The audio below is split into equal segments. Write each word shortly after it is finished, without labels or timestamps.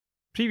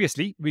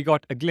Previously, we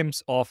got a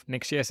glimpse of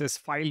Next.js's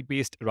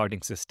file-based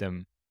routing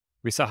system.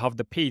 We saw how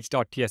the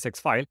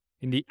page.tsx file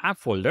in the app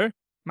folder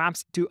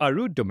maps to our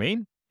root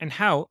domain and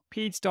how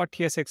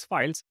page.tsx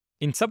files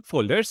in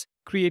subfolders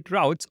create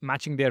routes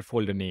matching their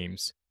folder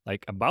names,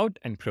 like about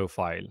and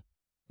profile.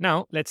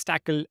 Now, let's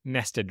tackle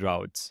nested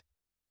routes.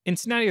 In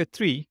scenario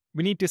 3,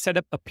 we need to set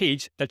up a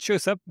page that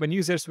shows up when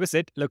users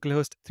visit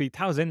localhost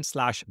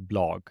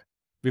 3000/blog.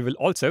 We will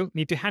also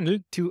need to handle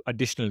two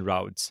additional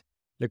routes,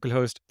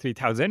 localhost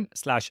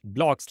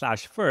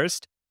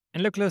 3000/blog/first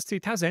and localhost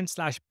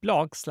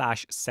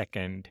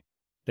 3000/blog/second.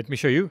 Let me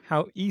show you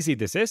how easy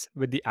this is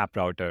with the app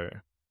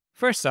router.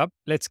 First up,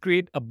 let's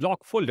create a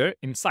blog folder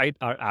inside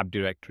our app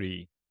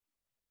directory.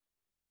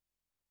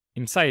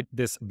 Inside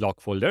this blog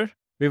folder,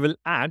 we will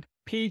add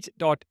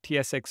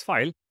page.tsx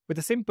file with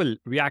a simple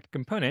React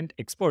component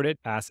exported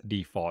as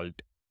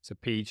default. So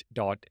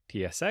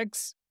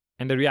page.tsx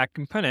and the React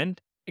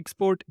component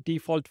export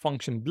default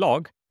function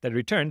blog that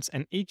returns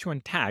an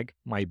h1 tag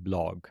my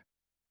blog.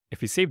 If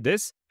we save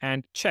this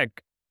and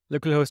check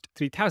localhost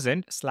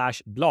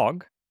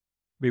 3000/blog,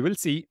 we will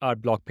see our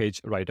blog page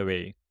right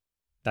away.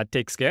 That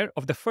takes care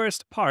of the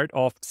first part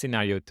of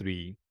scenario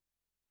 3.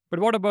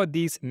 But what about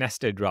these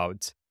nested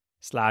routes?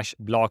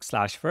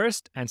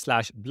 /blog/first and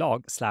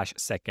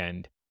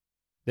 /blog/second.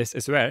 This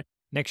is where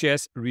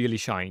Next.js really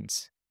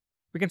shines.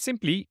 We can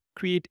simply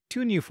create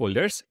two new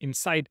folders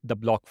inside the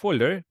blog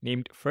folder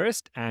named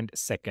first and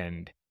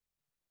second.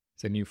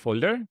 So new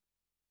folder,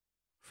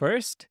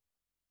 first,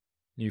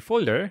 new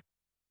folder,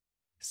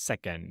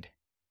 second.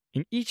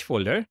 In each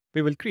folder,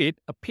 we will create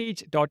a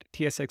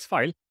page.tsx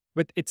file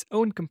with its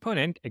own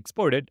component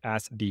exported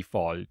as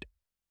default.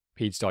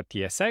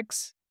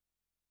 Page.tsx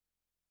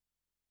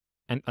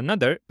and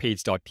another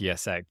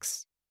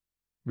page.tsx.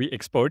 We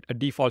export a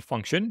default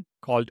function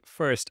called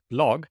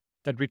firstBlog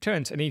that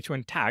returns an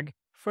h1 tag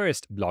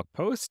first blog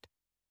post.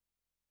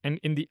 And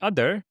in the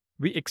other,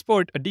 we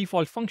export a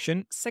default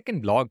function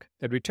secondBlog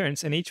that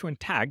returns an h1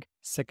 tag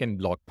second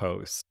blog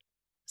post.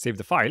 Save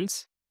the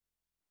files.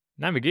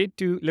 Navigate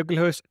to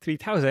localhost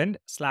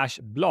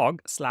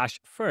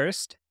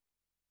 3000/blog/first,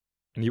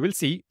 and you will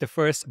see the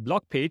first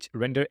blog page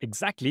render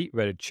exactly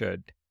where it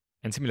should.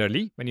 And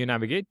similarly, when you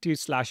navigate to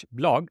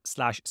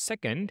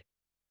 /blog/second,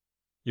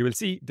 you will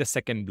see the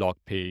second blog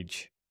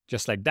page.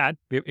 Just like that,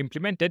 we have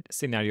implemented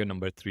scenario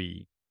number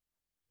 3.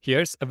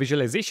 Here's a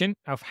visualization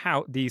of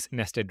how these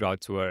nested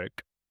routes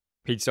work.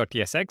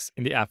 Page.tsx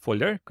in the app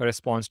folder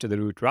corresponds to the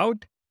root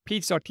route.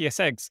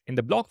 Page.tsx in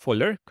the blog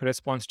folder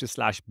corresponds to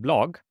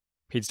 /blog.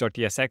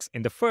 Page.tsx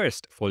in the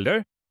first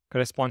folder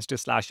corresponds to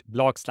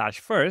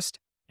 /blog/first,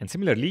 and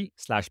similarly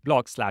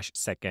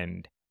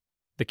 /blog/second.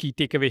 The key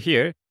takeaway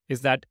here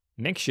is that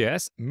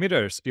Next.js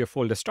mirrors your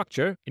folder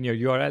structure in your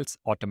URLs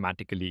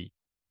automatically.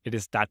 It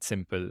is that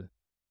simple.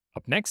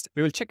 Up next,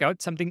 we will check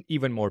out something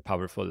even more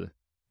powerful,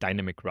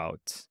 dynamic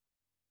routes.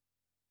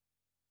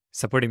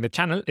 Supporting the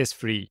channel is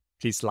free.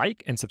 Please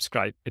like and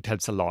subscribe. It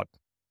helps a lot.